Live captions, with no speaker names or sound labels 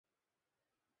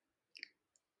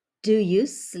Do you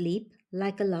sleep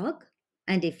like a log?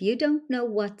 And if you don't know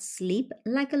what sleep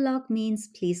like a log means,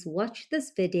 please watch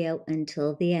this video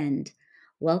until the end.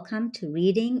 Welcome to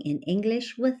Reading in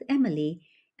English with Emily.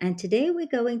 And today we're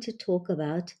going to talk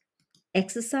about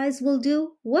exercise will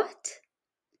do what?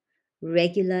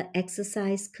 Regular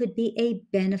exercise could be a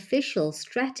beneficial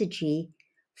strategy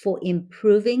for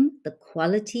improving the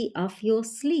quality of your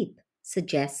sleep,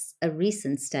 suggests a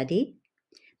recent study.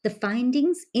 The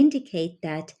findings indicate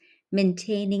that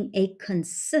maintaining a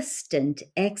consistent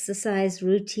exercise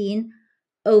routine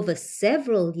over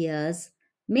several years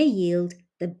may yield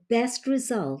the best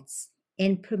results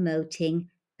in promoting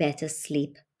better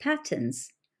sleep patterns.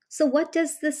 So, what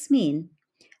does this mean?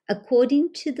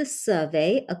 According to the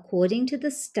study,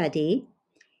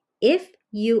 if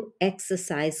you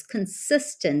exercise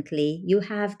consistently, you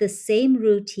have the same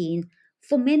routine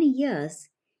for many years,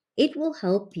 it will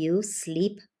help you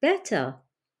sleep better.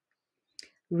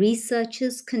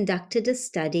 Researchers conducted a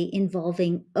study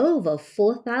involving over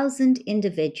 4,000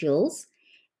 individuals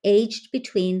aged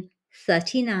between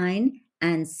 39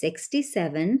 and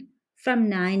 67 from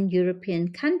 9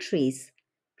 European countries,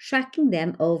 tracking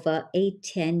them over a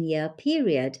 10-year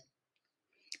period.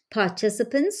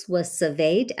 Participants were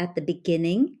surveyed at the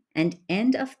beginning and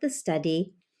end of the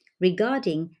study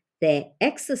regarding their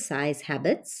exercise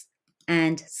habits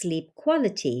and sleep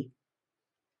quality.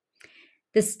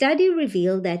 The study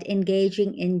revealed that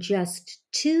engaging in just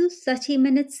 2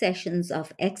 30-minute sessions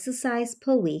of exercise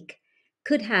per week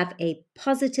could have a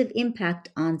positive impact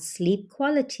on sleep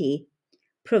quality,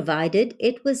 provided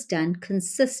it was done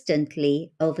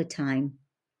consistently over time.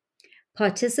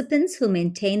 Participants who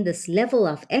maintained this level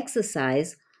of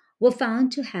exercise were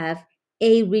found to have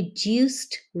a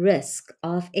reduced risk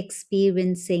of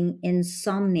experiencing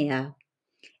insomnia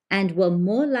and were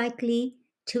more likely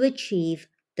to achieve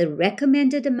the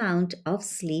recommended amount of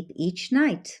sleep each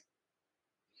night.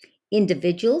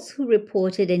 Individuals who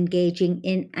reported engaging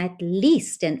in at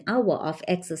least an hour of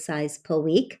exercise per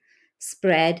week,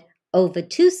 spread over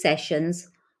 2 sessions,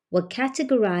 were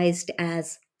categorized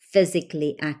as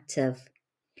physically active.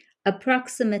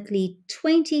 Approximately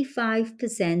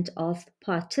 25% of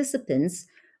participants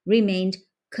remained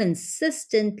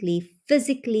consistently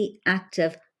physically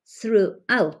active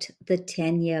throughout the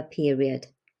 10-year period.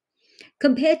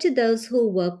 Compared to those who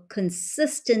were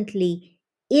consistently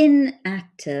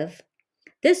inactive,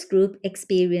 this group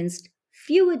experienced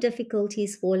fewer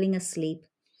difficulties falling asleep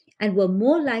and were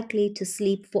more likely to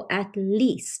sleep for at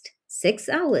least 6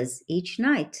 hours each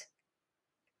night.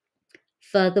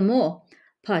 Furthermore,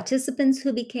 participants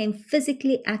who became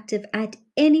physically active at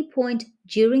any point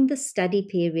during the study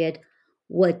period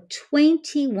were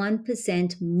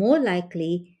 21% more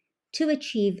likely to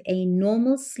achieve a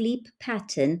normal sleep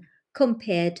pattern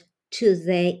compared to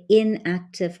their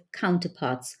inactive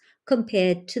counterparts,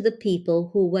 compared to the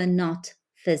people who were not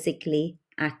physically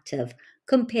active,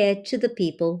 compared to the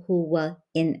people who were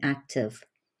inactive.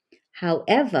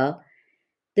 However,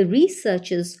 the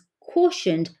researchers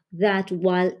cautioned that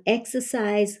while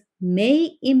exercise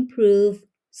may improve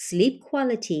sleep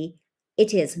quality,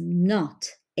 it is not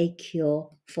a cure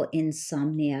for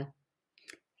insomnia.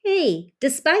 Hey,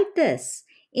 despite this,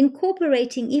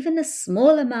 incorporating even a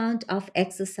small amount of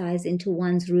exercise into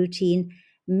one's routine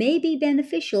may be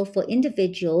beneficial for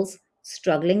individuals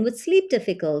struggling with sleep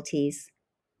difficulties.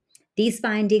 These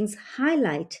findings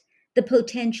highlight the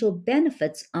potential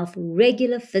benefits of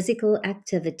regular physical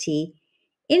activity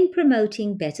in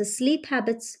promoting better sleep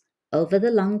habits over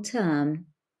the long term.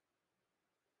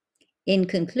 In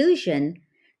conclusion,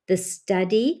 the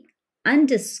study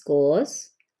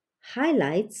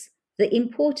highlights the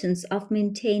importance of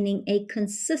maintaining a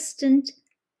consistent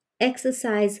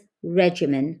exercise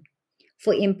regimen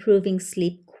for improving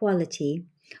sleep quality.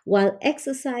 While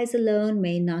exercise alone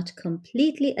may not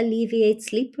completely alleviate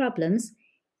sleep problems,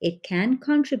 it can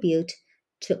contribute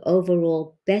to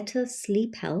overall better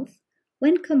sleep health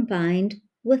when combined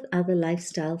with other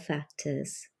lifestyle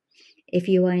factors. If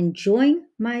you are enjoying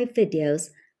my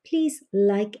videos, please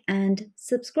like and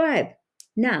subscribe.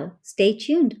 Now, stay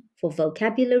tuned for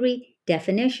vocabulary,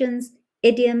 definitions,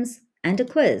 idioms, and a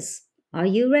quiz. Are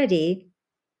you ready?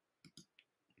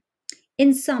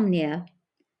 Insomnia,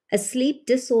 a sleep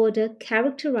disorder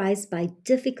characterized by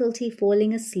difficulty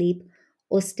falling asleep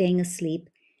or staying asleep,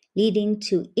 leading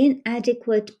to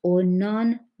inadequate or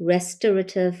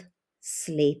non-restorative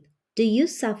sleep. Do you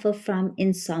suffer from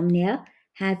insomnia?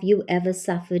 Have you ever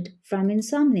suffered from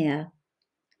insomnia?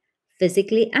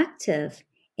 Physically active,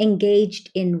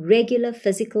 engaged in regular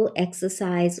physical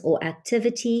exercise or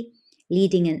activity,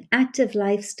 leading an active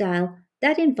lifestyle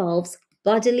that involves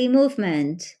bodily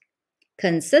movement.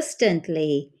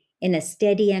 consistently, in a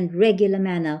steady and regular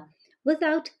manner,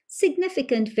 without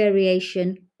significant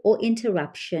variation or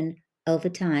interruption over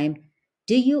time?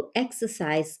 Do you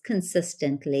exercise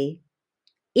consistently?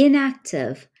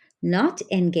 Inactive, not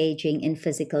engaging in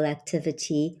physical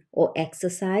activity or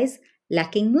exercise,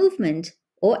 lacking movement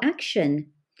or action.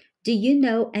 Do you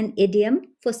know an idiom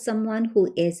for someone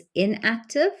who is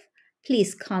inactive?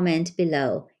 Please comment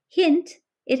below. Hint,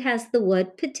 it has the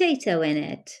word potato in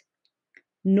it.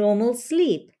 Normal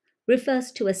sleep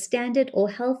refers to a standard or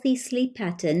healthy sleep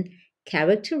pattern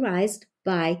characterized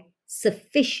by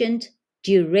sufficient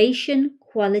duration,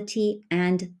 quality,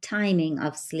 and timing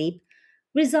of sleep,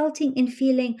 resulting in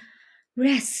feeling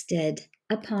rested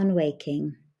upon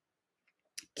waking.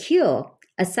 Cure,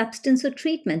 a substance or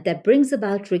treatment that brings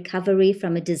about recovery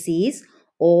from a disease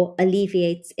or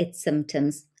alleviates its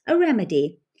symptoms. A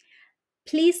remedy.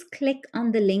 Please click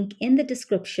on the link in the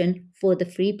description for the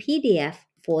free PDF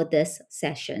for this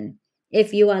session.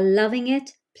 If you are loving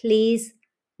it, please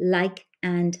like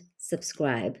and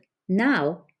subscribe.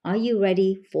 Now, are you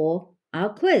ready for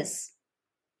our quiz?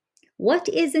 What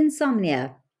is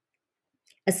insomnia?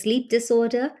 A sleep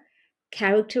disorder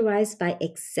characterized by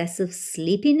excessive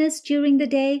sleepiness during the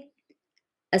day,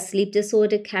 a sleep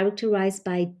disorder characterized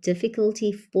by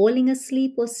difficulty falling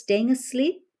asleep or staying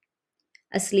asleep,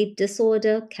 a sleep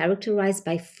disorder characterized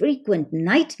by frequent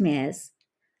nightmares,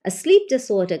 a sleep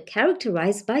disorder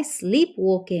characterized by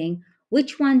sleepwalking.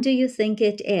 Which one do you think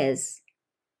it is?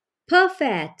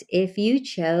 Perfect if you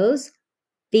chose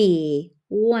B.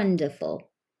 Wonderful.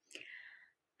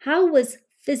 How was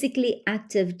physically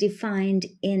active defined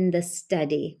in the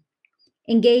study?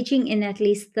 Engaging in at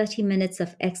least 30 minutes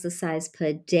of exercise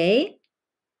per day,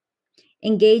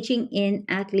 engaging in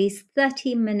at least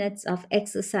 30 minutes of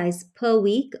exercise per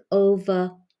week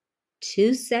over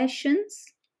 2 sessions,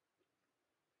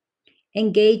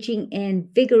 engaging in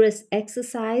vigorous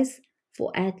exercise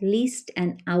for at least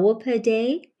an hour per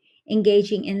day,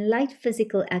 engaging in light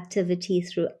physical activity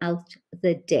throughout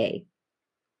the day.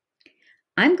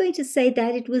 I'm going to say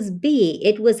that it was B.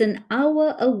 It was an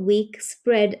hour a week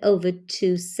spread over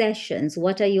 2 sessions.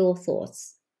 What are your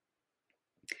thoughts?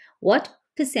 What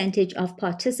percentage of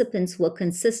participants were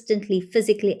consistently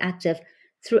physically active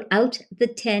throughout the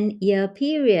 10-year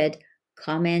period?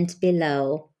 Comment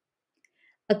below.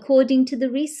 According to the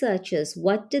researchers,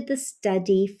 what did the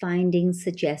study findings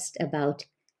suggest about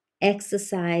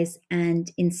exercise and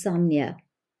insomnia?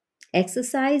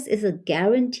 Exercise is a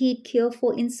guaranteed cure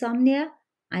for insomnia?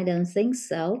 I don't think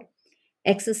so.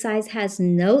 Exercise has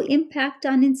no impact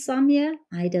on insomnia?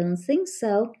 I don't think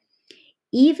so.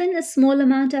 Even a small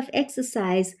amount of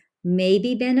exercise may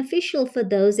be beneficial for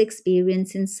those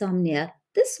experiencing insomnia.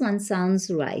 This one sounds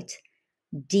right.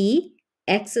 D.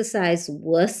 Exercise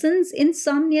worsens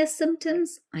insomnia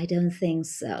symptoms? I don't think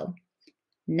so.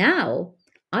 Now,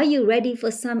 are you ready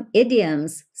for some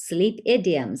idioms? Sleep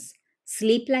idioms.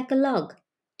 Sleep like a log.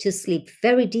 To sleep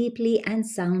very deeply and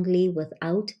soundly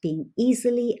without being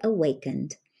easily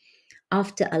awakened.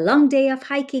 After a long day of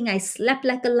hiking, I slept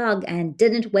like a log and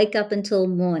didn't wake up until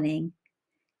morning.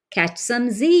 Catch some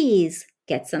Z's.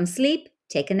 Get some sleep.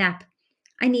 Take a nap.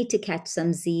 I need to catch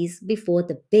some Z's before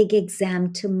the big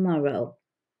exam tomorrow.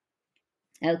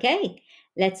 Okay,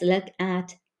 let's look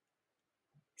at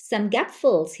some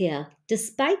gapfuls here.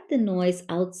 Despite the noise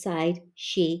outside,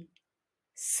 she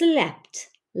slept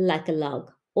like a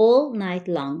log all night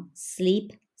long.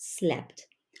 Sleep, slept.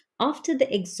 After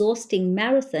the exhausting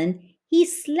marathon, he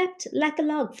slept like a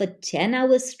log for 10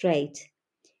 hours straight.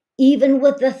 Even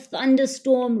with the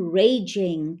thunderstorm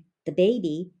raging, the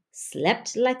baby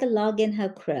slept like a log in her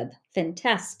crib.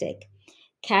 Fantastic.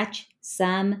 Catch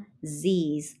some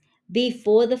Z's.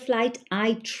 Before the flight,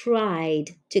 I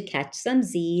tried to catch some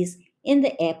Z's in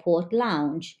the airport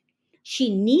lounge.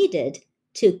 She needed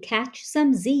to catch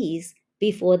some Z's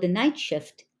before the night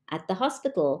shift at the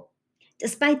hospital.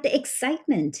 Despite the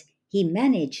excitement, he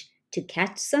managed to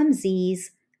catch some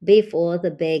Z's before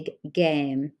the big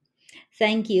game.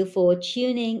 Thank you for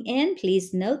tuning in.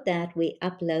 Please note that we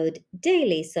upload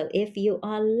daily. So if you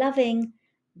are loving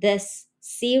this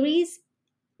series,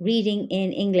 Reading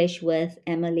in English with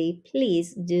Emily,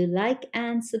 please do like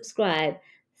and subscribe.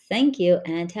 Thank you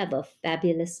and have a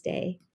fabulous day.